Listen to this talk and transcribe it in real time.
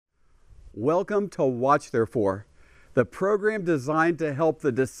Welcome to Watch Therefore, the program designed to help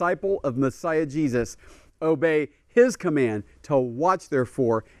the disciple of Messiah Jesus obey his command to watch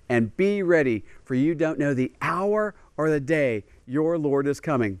therefore and be ready, for you don't know the hour or the day your Lord is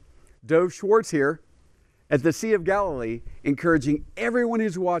coming. Dove Schwartz here at the Sea of Galilee, encouraging everyone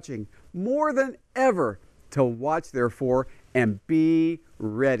who's watching more than ever to watch therefore and be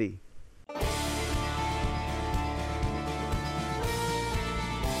ready.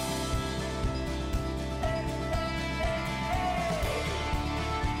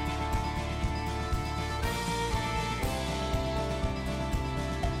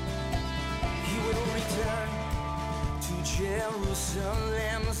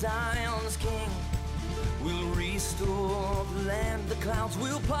 Jerusalem, Zion's King will restore the land, the clouds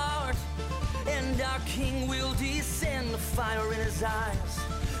will part, and our King will descend, the fire in his eyes,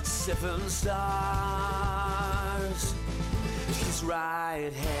 7 stars, his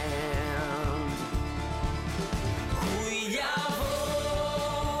right hand.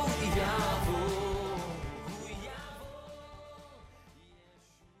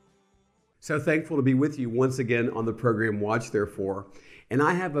 So thankful to be with you once again on the program Watch Therefore. And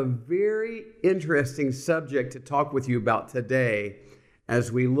I have a very interesting subject to talk with you about today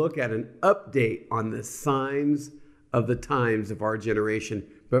as we look at an update on the signs of the times of our generation.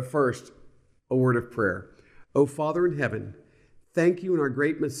 But first, a word of prayer. Oh, Father in heaven, thank you in our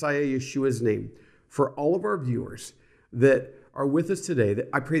great Messiah Yeshua's name for all of our viewers that are with us today. That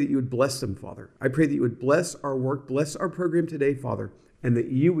I pray that you would bless them, Father. I pray that you would bless our work, bless our program today, Father, and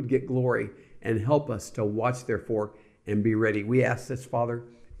that you would get glory and help us to watch therefore and be ready. We ask this, Father,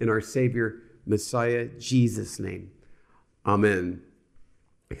 in our Savior, Messiah, Jesus' name. Amen.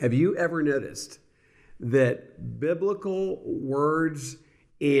 Have you ever noticed that biblical words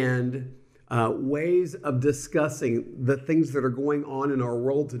and ways of discussing the things that are going on in our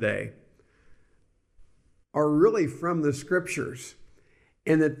world today are really from the Scriptures?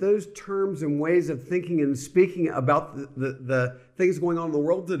 And that those terms and ways of thinking and speaking about the things going on in the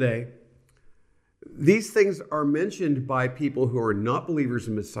world today, these things are mentioned by people who are not believers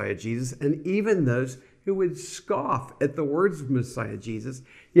in Messiah Jesus, and even those who would scoff at the words of Messiah Jesus,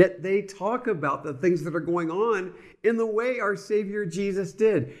 yet they talk about the things that are going on in the way our Savior Jesus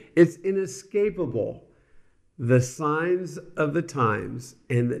did. It's inescapable. The signs of the times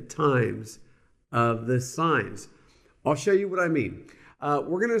and the times of the signs. I'll show you what I mean.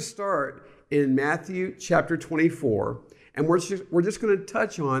 We're going to start in Matthew chapter 24, and we're just going to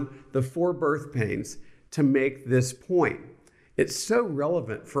touch on the 4 birth pains to make this point. It's so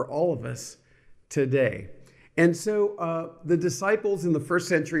relevant for all of us today. And so the disciples in the first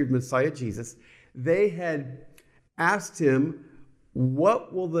century of Messiah Jesus, they had asked him,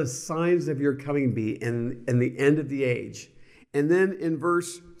 what will the signs of your coming be in the end of the age? And then in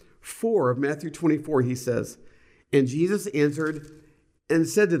verse 4 of Matthew 24, he says, and Jesus answered and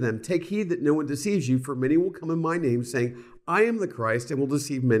said to them, take heed that no one deceives you, for many will come in my name, saying, I am the Christ, and will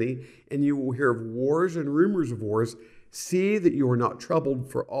deceive many, and you will hear of wars and rumors of wars. See that you are not troubled,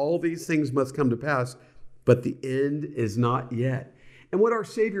 for all these things must come to pass, but the end is not yet. And what our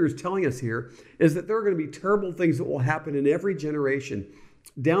Savior is telling us here is that there are going to be terrible things that will happen in every generation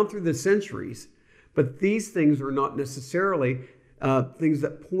down through the centuries, but these things are not necessarily things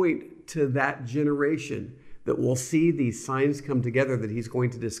that point to that generation, that we'll see these signs come together that he's going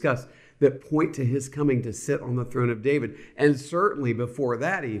to discuss that point to his coming to sit on the throne of David. And certainly before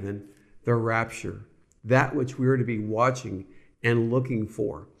that even, the rapture, that which we are to be watching and looking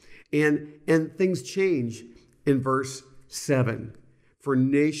for. And things change in verse 7. For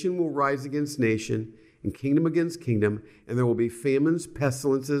nation will rise against nation and kingdom against kingdom, and there will be famines,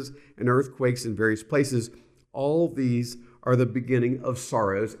 pestilences, and earthquakes in various places. All these are the beginning of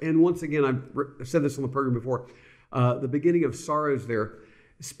sorrows. And once again, I've said this on the program before, the beginning of sorrows there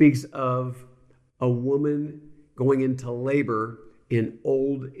speaks of a woman going into labor in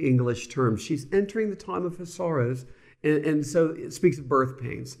Old English terms. She's entering the time of her sorrows, and so it speaks of birth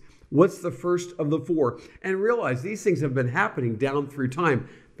pains. What's the first of the 4? And realize these things have been happening down through time,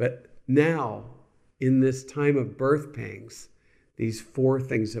 but now, in this time of birth pangs, these 4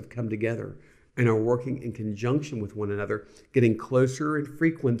 things have come together and are working in conjunction with one another, getting closer in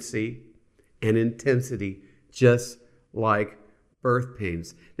frequency and intensity, just like birth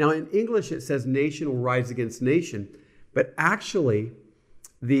pains. Now, in English, it says nation will rise against nation, but actually,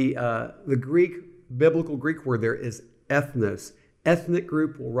 the biblical Greek word there is ethnos. Ethnic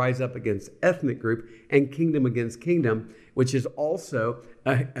group will rise up against ethnic group, and kingdom against kingdom, which is also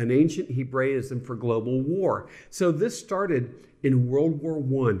an ancient Hebraism for global war. So this started in World War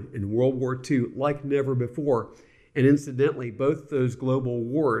I and World War II like never before. And incidentally, both those global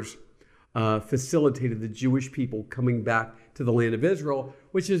wars facilitated the Jewish people coming back to the land of Israel,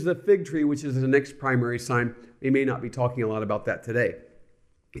 which is the fig tree, which is the next primary sign. We may not be talking a lot about that today.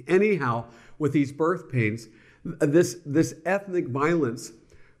 Anyhow, with these birth pains, this ethnic violence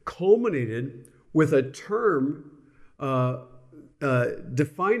culminated with a term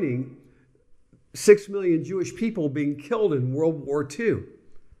defining 6 million Jewish people being killed in World War II,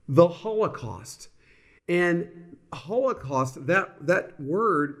 the Holocaust. And Holocaust, that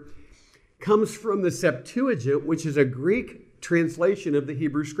word comes from the Septuagint, which is a Greek translation of the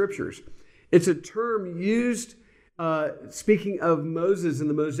Hebrew Scriptures. It's a term used speaking of Moses and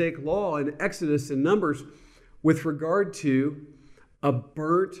the Mosaic Law in Exodus and Numbers with regard to a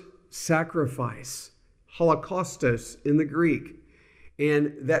burnt sacrifice, holocaustos in the Greek.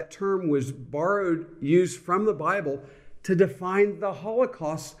 And that term was used from the Bible to define the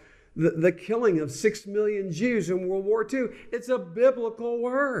Holocaust, the killing of 6 million Jews in World War II. It's a biblical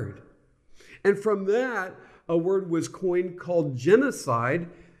word. And from that, a word was coined called genocide.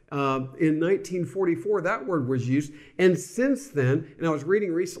 In 1944, that word was used. And since then, and I was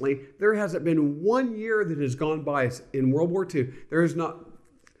reading recently, there hasn't been 1 year that has gone by in World War II. There has not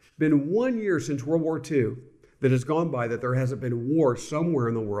been 1 year since World War II that has gone by that there hasn't been war somewhere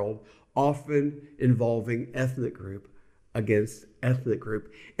in the world, often involving ethnic group against ethnic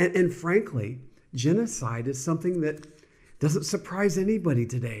group. And frankly, genocide is something that doesn't surprise anybody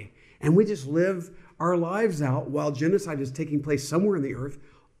today. And we just live our lives out while genocide is taking place somewhere in the earth,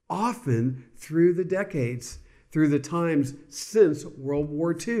 often through the decades, through the times since World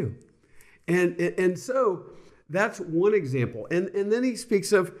War II. And so that's one example. And then he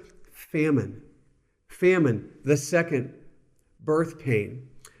speaks of famine. Famine, the second birth pain.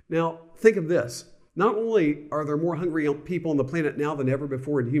 Now, think of this. Not only are there more hungry people on the planet now than ever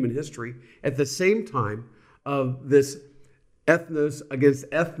before in human history, at the same time of this ethnos against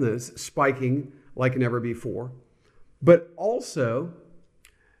ethnos spiking like never before, but also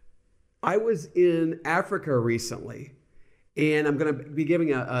I was in Africa recently, and I'm going to be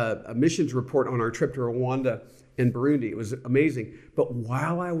giving a missions report on our trip to Rwanda and Burundi. It was amazing. But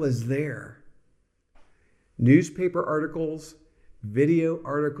while I was there, newspaper articles, video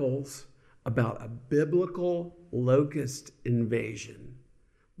articles about a biblical locust invasion.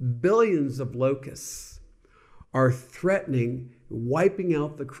 Billions of locusts are threatening wiping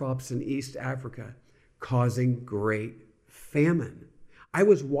out the crops in East Africa, causing great famine. I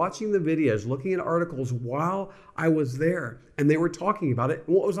was watching the videos, looking at articles while I was there, and they were talking about it.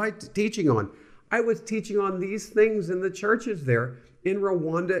 And what was I teaching on? I was teaching on these things in the churches there in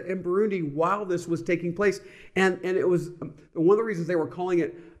Rwanda and Burundi while this was taking place. And it was one of the reasons they were calling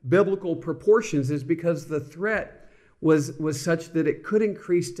it biblical proportions is because the threat was such that it could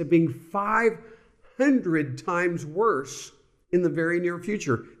increase to being 500 times worse in the very near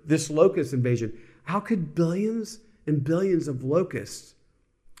future, this locust invasion. How could billions and billions of locusts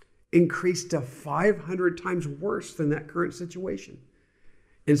increase to 500 times worse than that current situation?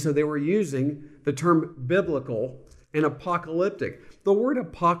 And so they were using the term biblical and apocalyptic. The word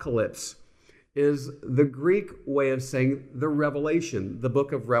apocalypse is the Greek way of saying the Revelation, the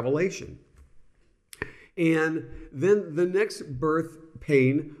book of Revelation. And then the next birth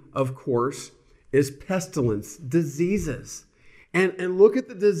pain, of course, is pestilence, diseases. And look at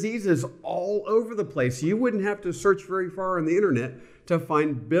the diseases all over the place. You wouldn't have to search very far on the internet to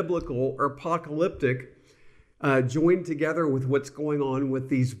find biblical or apocalyptic joined together with what's going on with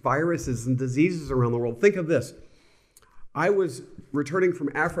these viruses and diseases around the world. Think of this. I was returning from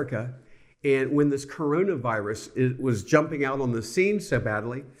Africa, and when this coronavirus was jumping out on the scene so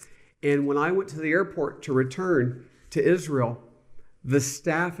badly, and when I went to the airport to return to Israel, the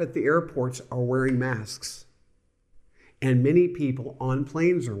staff at the airports are wearing masks. And many people on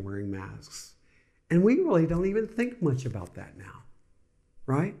planes are wearing masks. And we really don't even think much about that now,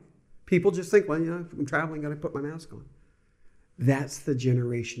 right? People just think, well, you know, if I'm traveling, got to put my mask on. That's the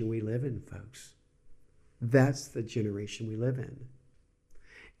generation we live in, folks. That's the generation we live in.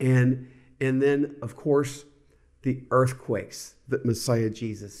 And then, of course, the earthquakes that Messiah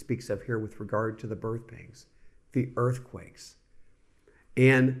Jesus speaks of here with regard to the birth pangs. The earthquakes.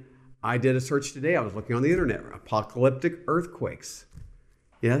 And I did a search today. I was looking on the internet. Apocalyptic earthquakes.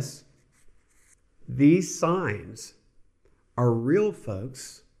 Yes? These signs are real,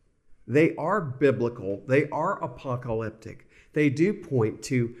 folks. They are biblical. They are apocalyptic. They do point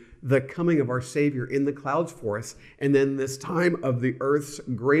to the coming of our Savior in the clouds for us, and then this time of the earth's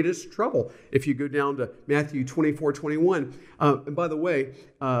greatest trouble. If you go down to Matthew 24:21, and by the way,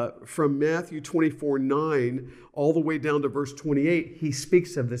 from Matthew 24:9 all the way down to verse 28, he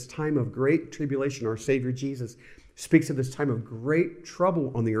speaks of this time of great tribulation. Our Savior Jesus speaks of this time of great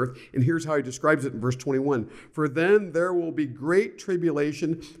trouble on the earth. And here's how he describes it in verse 21. For then there will be great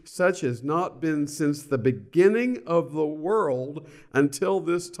tribulation, such as not been since the beginning of the world until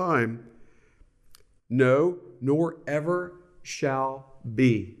this time. No, nor ever shall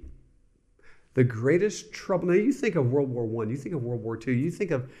be. The greatest trouble. Now you think of World War I, you think of World War II, you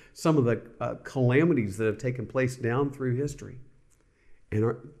think of some of the calamities that have taken place down through history.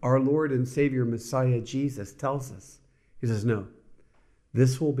 And our Lord and Savior Messiah Jesus tells us, he says, no,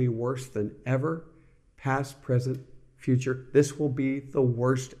 this will be worse than ever, past, present, future. This will be the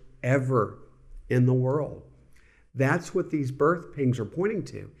worst ever in the world. That's what these birth pangs are pointing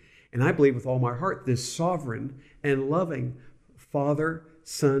to. And I believe with all my heart, this sovereign and loving Father,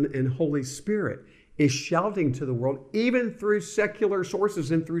 Son, and Holy Spirit is shouting to the world, even through secular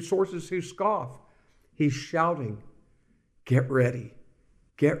sources and through sources who scoff. He's shouting, get ready.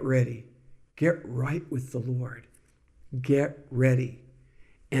 Get ready. Get right with the Lord. Get ready.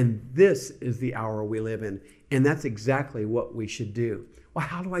 And this is the hour we live in. And that's exactly what we should do. Well,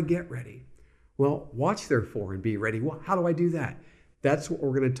 how do I get ready? Well, watch therefore and be ready. Well, how do I do that? That's what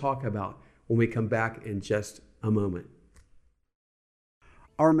we're going to talk about when we come back in just a moment.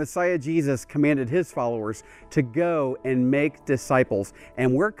 Our Messiah Jesus commanded his followers to go and make disciples.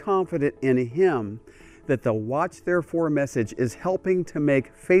 And we're confident in him that the Watch Therefore message is helping to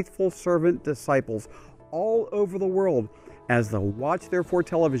make faithful servant disciples all over the world, as the Watch Therefore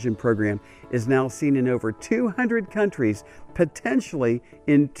television program is now seen in over 200 countries, potentially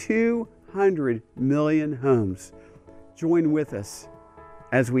in 200 million homes. Join with us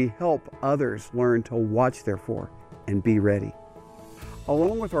as we help others learn to watch therefore and be ready.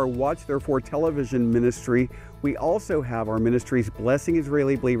 Along with our Watch Therefore television ministry, we also have our ministries blessing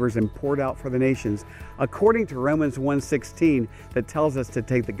Israeli believers and poured out for the nations, according to Romans 1:16, that tells us to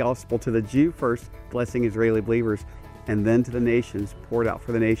take the gospel to the Jew first, blessing Israeli believers, and then to the nations, poured out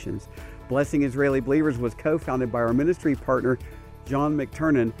for the nations. Blessing Israeli Believers was co-founded by our ministry partner, John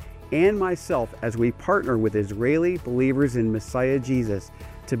McTernan, and myself, as we partner with Israeli believers in Messiah Jesus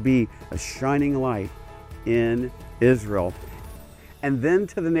to be a shining light in Israel. And then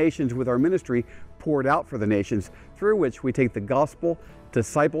to the nations with our ministry poured out for the nations, through which we take the gospel,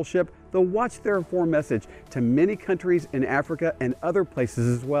 discipleship, the Watch Therefore message to many countries in Africa and other places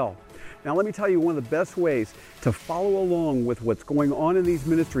as well. Now let me tell you, one of the best ways to follow along with what's going on in these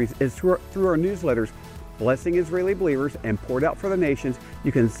ministries is through our newsletters, Blessing Israeli Believers and Poured Out for the Nations.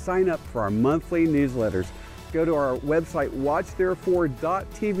 You can sign up for our monthly newsletters. Go to our website,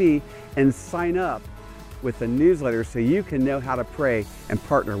 watchtherefore.tv, and sign up with the newsletter so you can know how to pray and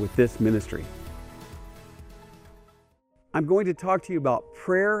partner with this ministry. I'm going to talk to you about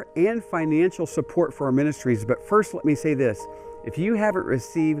prayer and financial support for our ministries, but first let me say this. If you haven't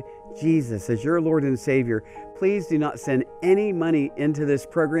received Jesus as your Lord and Savior, please do not send any money into this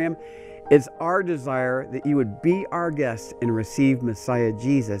program. It's our desire that you would be our guest and receive Messiah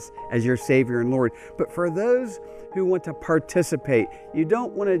Jesus as your Savior and Lord. But for those who want to participate, you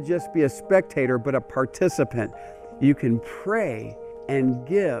don't want to just be a spectator, but a participant. You can pray and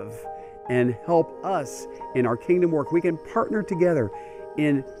give and help us in our kingdom work. We can partner together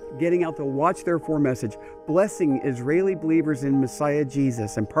in getting out the Watch Therefore message, blessing Israeli believers in Messiah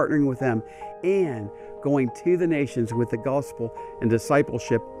Jesus and partnering with them, and going to the nations with the gospel and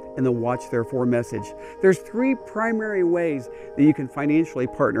discipleship and the Watch Therefore message. There's three primary ways that you can financially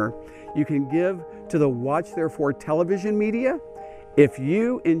partner. You can give to the Watch Therefore television media. If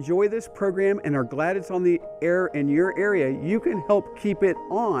you enjoy this program and are glad it's on the air in your area, you can help keep it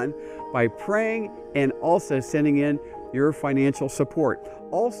on by praying and also sending in your financial support.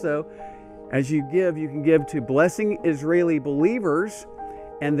 Also, as you give, you can give to Blessing Israeli Believers,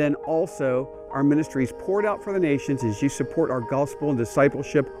 and then also our ministries Poured Out for the Nations as you support our gospel and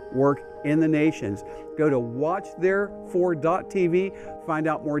discipleship work in the nations. Go to watchtherefore.tv, find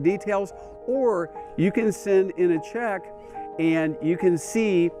out more details, or you can send in a check and you can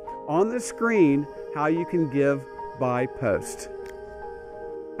see on the screen how you can give by post.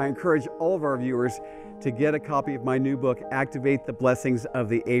 I encourage all of our viewers to get a copy of my new book, Activate the Blessings of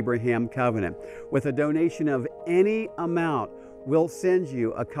the Abraham Covenant. With a donation of any amount, we'll send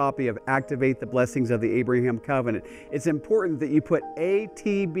you a copy of Activate the Blessings of the Abraham Covenant. It's important that you put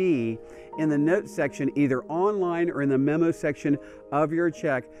ATB in the notes section, either online or in the memo section of your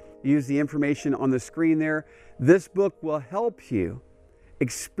check. Use the information on the screen there. This book will help you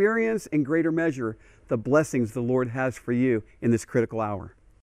experience in greater measure the blessings the Lord has for you in this critical hour.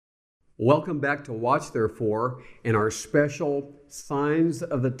 Welcome back to Watch Therefore and our special Signs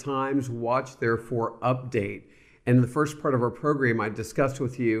of the Times Watch Therefore update. And in the first part of our program, I discussed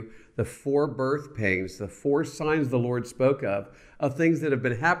with you the 4 birth pangs, the 4 signs the Lord spoke of things that have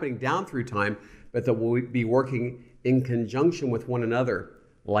been happening down through time, but that will be working in conjunction with one another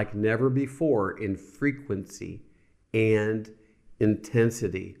like never before in frequency and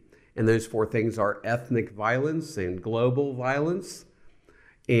intensity. And those 4 things are ethnic violence and global violence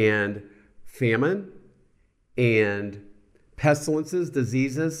and famine and pestilences,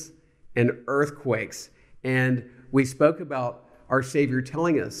 diseases, and earthquakes. And we spoke about our Savior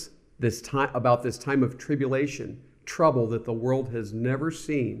telling us this time of tribulation, trouble that the world has never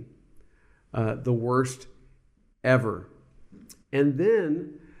seen, the worst ever. And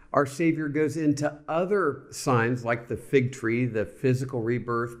then our Savior goes into other signs like the fig tree, the physical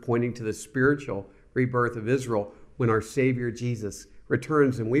rebirth, pointing to the spiritual rebirth of Israel when our Savior Jesus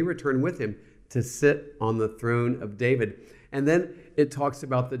returns and we return with him to sit on the throne of David. And then it talks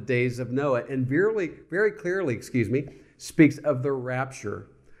about the days of Noah and very clearly, speaks of the rapture,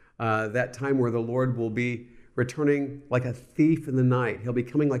 that time where the Lord will be returning like a thief in the night. He'll be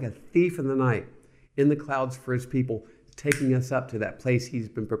coming like a thief in the night in the clouds for his people, taking us up to that place he's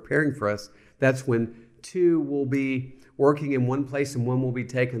been preparing for us. That's when 2 will be working in one place and 1 will be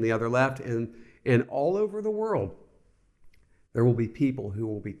taken, the other left. And all over the world, there will be people who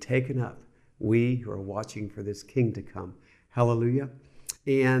will be taken up, we who are watching for this king to come. Hallelujah.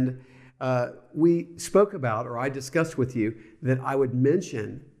 And we spoke about, or I discussed with you, that I would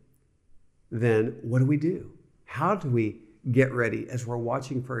mention then, what do we do? How do we get ready as we're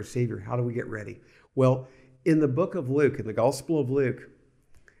watching for our Savior? How do we get ready? Well, in the book of Luke, in the Gospel of Luke,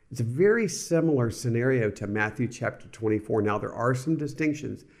 it's a very similar scenario to Matthew chapter 24. Now, there are some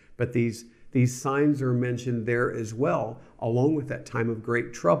distinctions, but these signs are mentioned there as well, along with that time of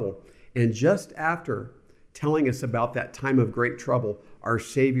great trouble. And just after telling us about that time of great trouble, our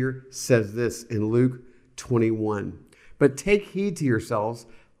Savior says this in Luke 21. But take heed to yourselves,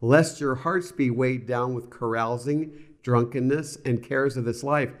 lest your hearts be weighed down with carousing, drunkenness, and cares of this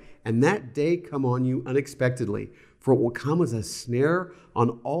life, and that day come on you unexpectedly. For it will come as a snare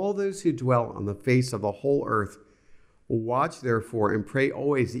on all those who dwell on the face of the whole earth. Watch therefore and pray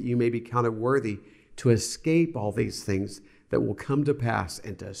always that you may be counted worthy to escape all these things that will come to pass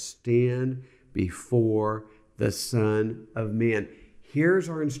and to stand before the Son of Man. Here's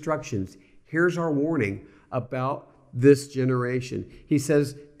our instructions. Here's our warning about this generation. He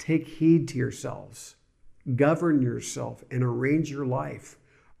says, take heed to yourselves, govern yourself, and arrange your life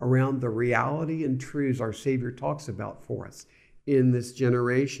around the reality and truths our Savior talks about for us in this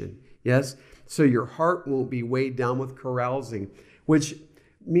generation. Yes? So your heart won't be weighed down with carousing, which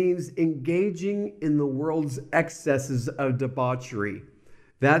means engaging in the world's excesses of debauchery.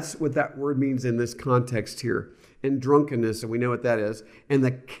 That's what that word means in this context here. And drunkenness, and we know what that is, and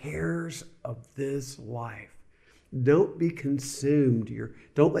the cares of this life. Don't be consumed.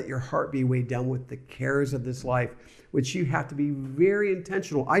 Don't let your heart be weighed down with the cares of this life, which you have to be very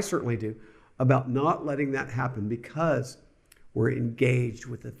intentional, I certainly do, about not letting that happen, because we're engaged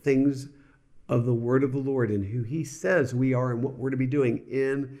with the things of the word of the Lord and who he says we are and what we're to be doing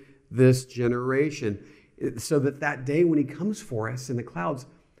in this generation, so that day when he comes for us in the clouds,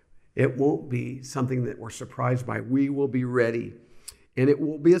 it won't be something that we're surprised by. We will be ready, and it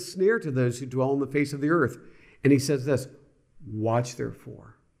will be a snare to those who dwell on the face of the earth. And he says this, watch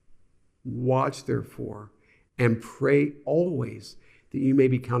therefore, and pray always that you may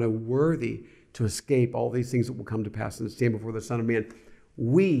be counted worthy to escape all these things that will come to pass and stand before the Son of Man.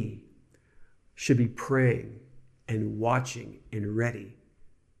 We should be praying and watching and ready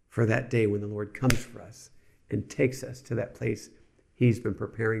for that day when the Lord comes for us and takes us to that place he's been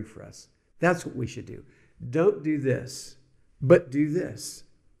preparing for us. That's what we should do. Don't do this, but do this.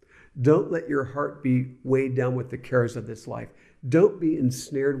 Don't let your heart be weighed down with the cares of this life. Don't be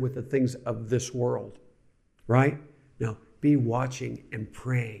ensnared with the things of this world, right? No, be watching and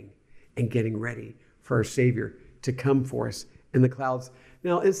praying and getting ready for our Savior to come for us in the clouds.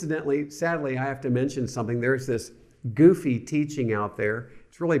 Now, incidentally, sadly, I have to mention something. There's this goofy teaching out there.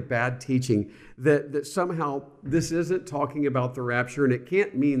 It's really bad teaching that somehow this isn't talking about the rapture, and it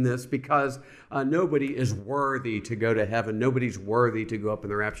can't mean this because nobody is worthy to go to heaven. Nobody's worthy to go up in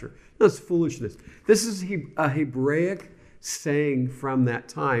the rapture. That's foolishness. This is a Hebraic saying from that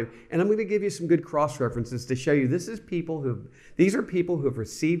time, and I'm going to give you some good cross-references to show you these are people who have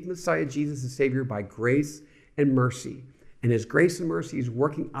received Messiah Jesus as Savior by grace and mercy. And his grace and mercy is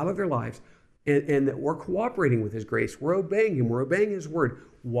working out of their lives, and that we're cooperating with his grace. We're obeying him. We're obeying his word,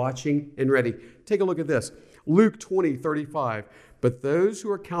 watching and ready. Take a look at this. Luke 20:35. But those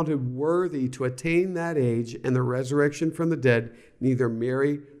who are counted worthy to attain that age and the resurrection from the dead neither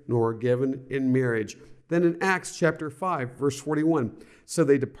marry nor are given in marriage, Then in Acts chapter 5, verse 41, so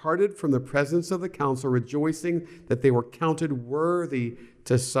they departed from the presence of the council, rejoicing that they were counted worthy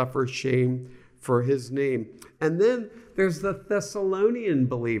to suffer shame for his name. And then there's the Thessalonian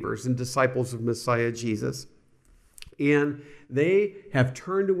believers and disciples of Messiah Jesus. And they have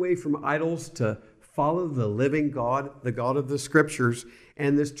turned away from idols to follow the living God, the God of the Scriptures.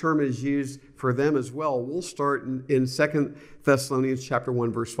 And this term is used for them as well. We'll start in 2 Thessalonians chapter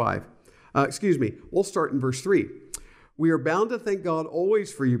 1, verse 5. We'll start in verse 3. We are bound to thank God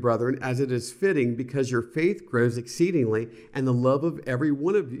always for you, brethren, as it is fitting, because your faith grows exceedingly, and the love of every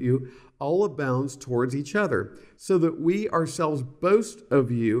one of you all abounds towards each other, so that we ourselves boast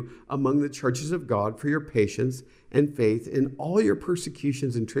of you among the churches of God for your patience and faith in all your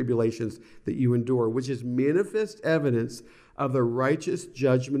persecutions and tribulations that you endure, which is manifest evidence of the righteous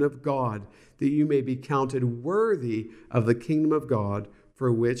judgment of God, that you may be counted worthy of the kingdom of God,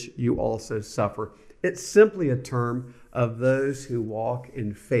 for which you also suffer. It's simply a term of those who walk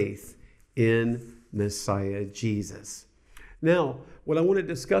in faith in Messiah Jesus. Now, what I want to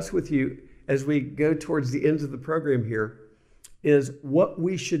discuss with you as we go towards the end of the program here is what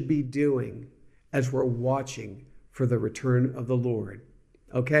we should be doing as we're watching for the return of the Lord.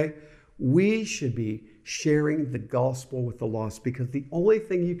 Okay? We should be sharing the gospel with the lost, because the only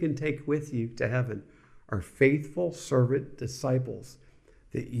thing you can take with you to heaven are faithful servant disciples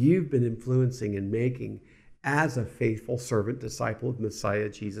that you've been influencing and making as a faithful servant disciple of Messiah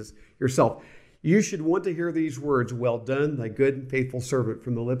Jesus yourself. You should want to hear these words, "Well done, thy good and faithful servant,"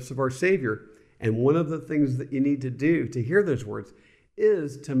 from the lips of our Savior. And one of the things that you need to do to hear those words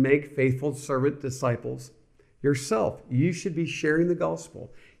is to make faithful servant disciples yourself. You should be sharing the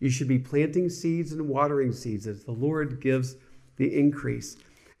gospel. You should be planting seeds and watering seeds as the Lord gives the increase.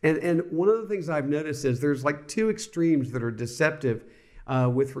 And one of the things I've noticed is there's like two extremes that are deceptive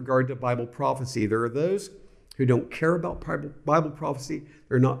with regard to Bible prophecy. There are those who don't care about Bible prophecy.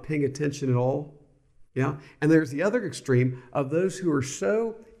 They're not paying attention at all. Yeah. And there's the other extreme of those who are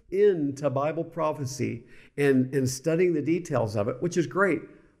so into Bible prophecy and studying the details of it, which is great,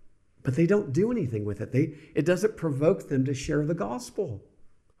 but they don't do anything with it. It doesn't provoke them to share the gospel.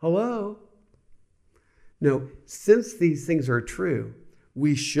 Hello? No, since these things are true,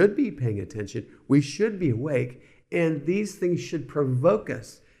 we should be paying attention. We should be awake. And these things should provoke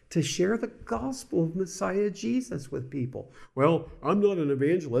us to share the gospel of Messiah Jesus with people. Well, I'm not an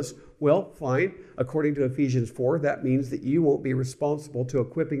evangelist. Well, fine. According to Ephesians 4, that means that you won't be responsible for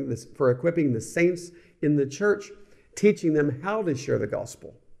equipping the saints in the church, teaching them how to share the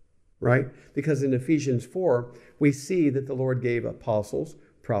gospel, right? Because in Ephesians 4, we see that the Lord gave apostles,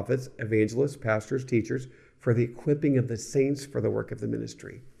 prophets, evangelists, pastors, teachers for the equipping of the saints for the work of the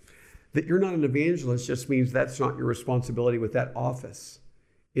ministry. That you're not an evangelist just means that's not your responsibility with that office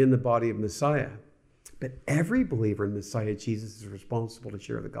in the body of Messiah. But every believer in Messiah Jesus is responsible to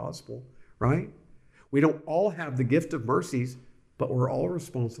share the gospel, right? We don't all have the gift of mercies, but we're all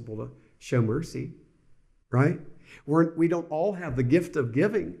responsible to show mercy, right? We don't all have the gift of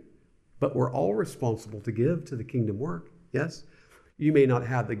giving, but we're all responsible to give to the kingdom work, yes? You may not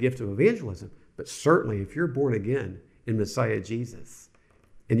have the gift of evangelism, but certainly if you're born again in Messiah Jesus,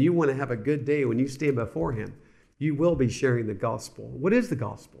 and you want to have a good day when you stand before him, you will be sharing the gospel. What is the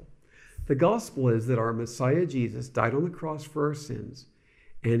gospel? The gospel is that our Messiah Jesus died on the cross for our sins,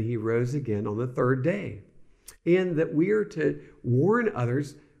 and he rose again on the third day. And that we are to warn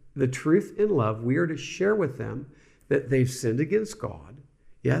others the truth in love. We are to share with them that they've sinned against God.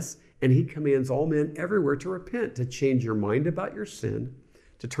 Yes, and he commands all men everywhere to repent, to change your mind about your sin,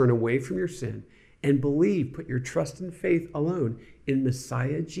 to turn away from your sin, and believe, put your trust and faith alone in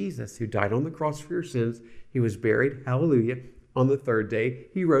Messiah Jesus, who died on the cross for your sins. He was buried, hallelujah. On the third day,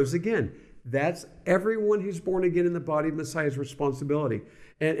 he rose again. That's everyone who's born again in the body of Messiah's responsibility.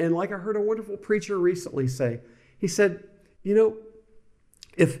 And like I heard a wonderful preacher recently say, he said, you know,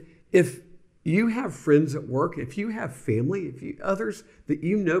 if you have friends at work, if you have family, others that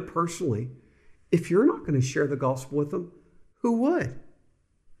you know personally, if you're not going to share the gospel with them, who would?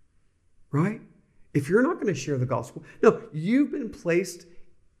 Right? If you're not going to share the gospel, no, you've been placed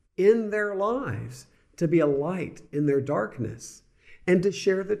in their lives to be a light in their darkness and to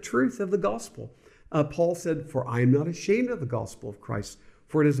share the truth of the gospel. Paul said, "For I am not ashamed of the gospel of Christ,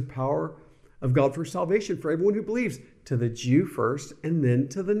 for it is the power of God for salvation for everyone who believes, to the Jew first and then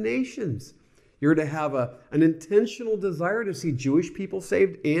to the nations." You're to have an intentional desire to see Jewish people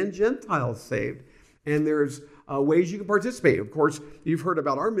saved and Gentiles saved. And there's ways you can participate. Of course, you've heard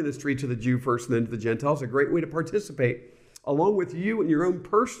about our ministry to the Jew first and then to the Gentiles. A great way to participate, along with you and your own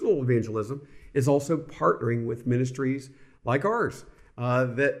personal evangelism, is also partnering with ministries like ours.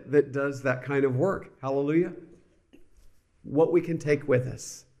 that does that kind of work. Hallelujah. What we can take with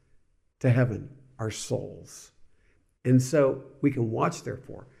us to heaven, our souls. And so we can watch,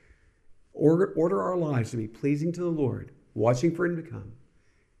 therefore, order our lives to be pleasing to the Lord, watching for Him to come.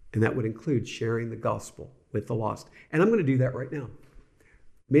 And that would include sharing the gospel with the lost. And I'm going to do that right now.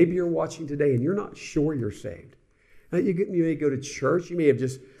 Maybe you're watching today and you're not sure you're saved. You may go to church.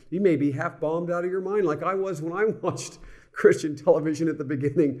 You may be half bombed out of your mind like I was when I watched Christian television at the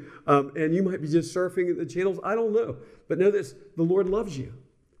beginning. And you might be just surfing the channels. I don't know. But know this, the Lord loves you.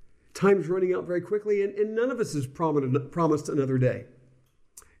 Time's running out very quickly, and none of us is promised another day.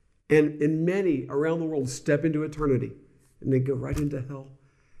 And many around the world step into eternity, and they go right into hell,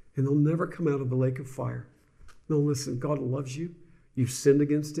 and they'll never come out of the lake of fire. No, listen, God loves you. You've sinned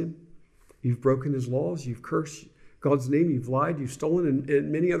against Him. You've broken His laws. You've cursed God's name. You've lied. You've stolen,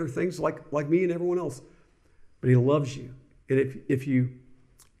 and many other things like me and everyone else. But He loves you. And if you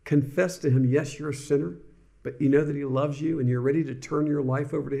confess to Him, yes, you're a sinner, but you know that He loves you and you're ready to turn your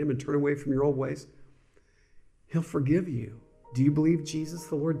life over to Him and turn away from your old ways, He'll forgive you. Do you believe Jesus,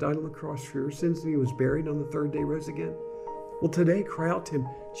 the Lord, died on the cross for your sins and He was buried on the third day, rose again? Well, today, cry out to Him,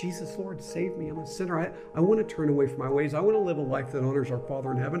 Jesus, Lord, save me. I'm a sinner. I want to turn away from my ways. I want to live a life that honors our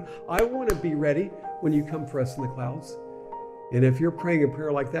Father in heaven. I want to be ready when you come for us in the clouds. And if you're praying a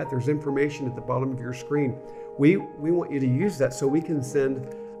prayer like that, there's information at the bottom of your screen. We want you to use that so we can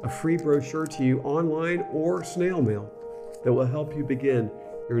send a free brochure to you online or snail mail that will help you begin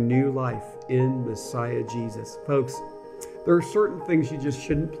your new life in Messiah Jesus. Folks, there are certain things you just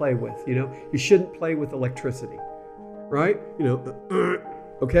shouldn't play with. You shouldn't play with electricity, right?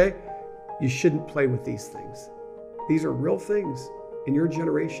 Okay? You shouldn't play with these things. These are real things in your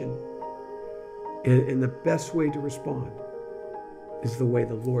generation. And the best way to respond is the way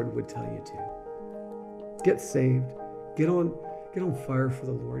the Lord would tell you to. Get saved. Get on fire for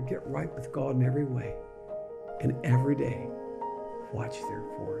the Lord. Get right with God in every way. And every day, watch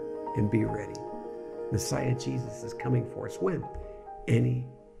therefore and be ready. Messiah Jesus is coming for us. When? Any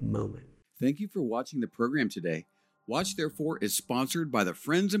moment. Thank you for watching the program today. Watch Therefore is sponsored by the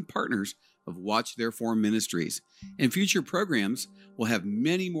friends and partners of Watch Therefore Ministries. In future programs, we'll have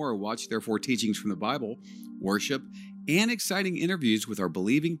many more Watch Therefore teachings from the Bible, worship, and exciting interviews with our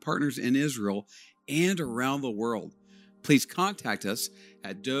believing partners in Israel and around the world. Please contact us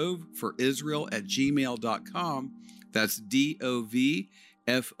at doveforisrael@gmail.com. That's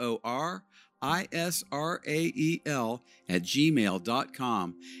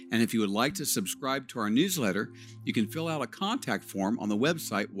DOVFORISRAEL@gmail.com. And if you would like to subscribe to our newsletter, you can fill out a contact form on the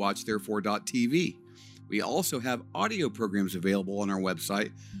website watchtherefore.tv. We also have audio programs available on our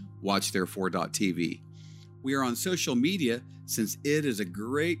website, watchtherefore.tv. We are on social media since it is a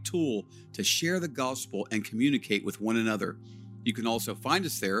great tool to share the gospel and communicate with one another. You can also find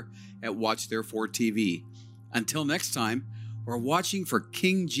us there at Watch Therefore TV. Until next time, we're watching for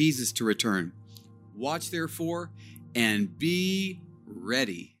King Jesus to return. Watch therefore and be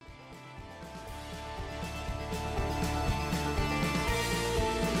ready.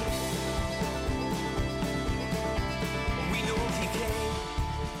 We know He came,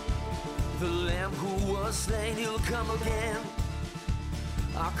 the Lamb who was slain, He'll come again,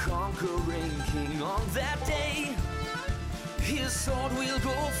 our conquering King on that day. His sword will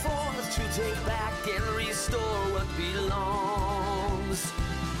go forth to take back and restore what belongs.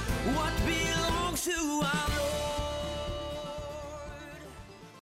 What